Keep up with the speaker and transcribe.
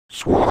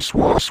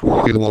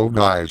Hello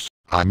guys,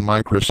 I'm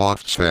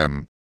Microsoft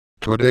Sam.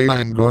 Today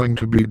I'm going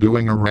to be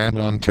doing a rant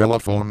on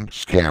telephone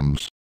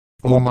scams.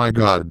 Oh my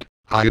god,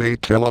 I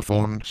hate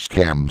telephone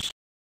scams.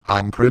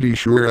 I'm pretty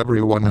sure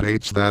everyone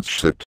hates that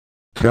shit.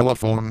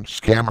 Telephone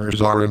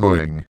scammers are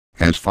annoying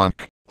as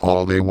fuck.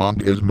 All they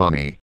want is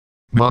money.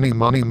 Money,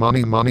 money,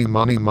 money, money,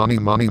 money, money,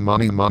 money,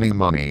 money, money,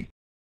 money.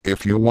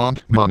 If you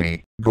want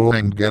money, go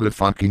and get a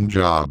fucking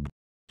job.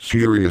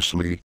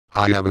 Seriously,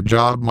 I have a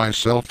job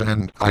myself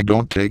and I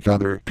don't take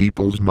other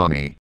people's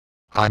money.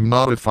 I'm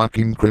not a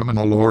fucking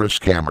criminal or a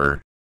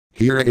scammer.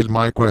 Here is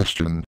my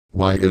question,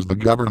 why is the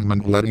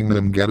government letting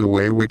them get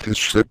away with this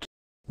shit?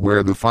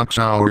 Where the fuck's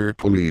our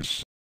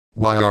police?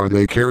 Why are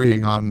they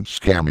carrying on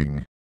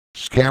scamming?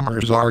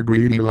 Scammers are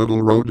greedy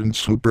little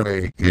rodents who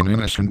prey on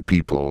innocent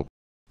people.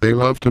 They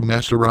love to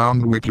mess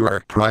around with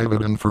your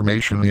private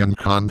information and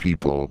con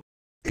people.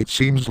 It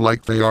seems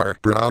like they are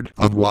proud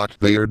of what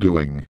they are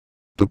doing.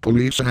 The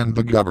police and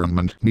the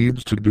government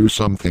needs to do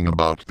something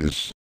about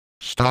this.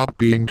 Stop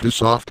being too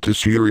soft to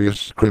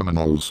serious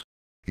criminals.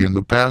 In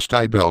the past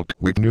I dealt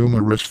with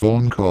numerous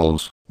phone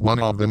calls. One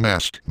of them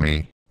asked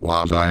me,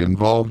 was I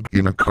involved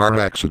in a car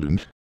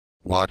accident?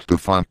 What the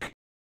fuck?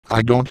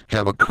 I don't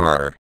have a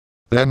car.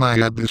 Then I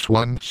had this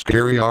one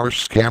scary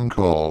scam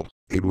call.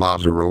 It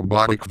was a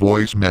robotic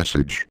voice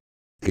message.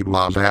 It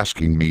was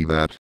asking me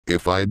that,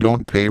 if I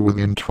don't pay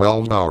within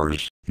 12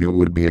 hours, you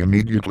would be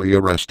immediately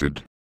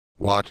arrested.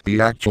 What the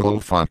actual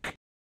fuck?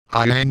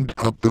 I hanged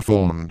up the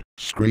phone,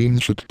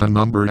 screenshot the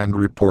number and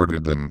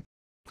reported them.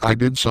 I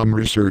did some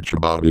research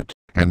about it,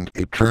 and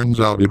it turns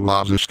out it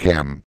was a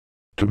scam.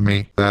 To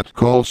me, that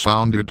call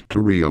sounded too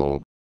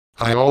real.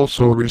 I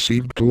also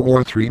received 2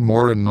 or 3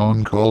 more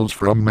unknown calls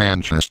from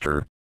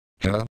Manchester.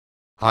 Yeah?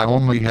 I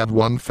only have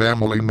one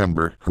family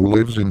member who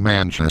lives in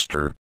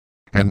Manchester.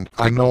 And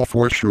I know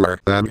for sure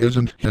that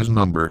isn't his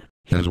number.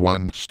 His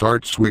one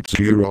starts with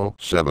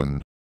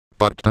 07.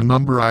 But the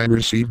number I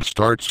received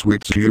starts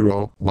with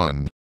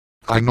 01.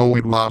 I know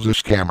it was a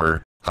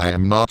scammer. I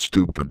am not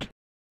stupid.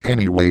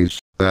 Anyways,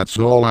 that's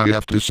all I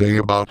have to say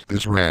about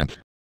this rant.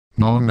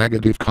 No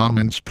negative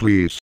comments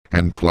please,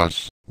 and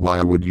plus,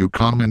 why would you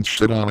comment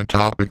shit on a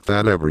topic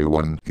that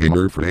everyone in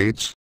Earth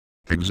hates?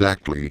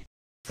 Exactly.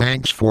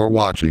 Thanks for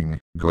watching,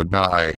 goodbye.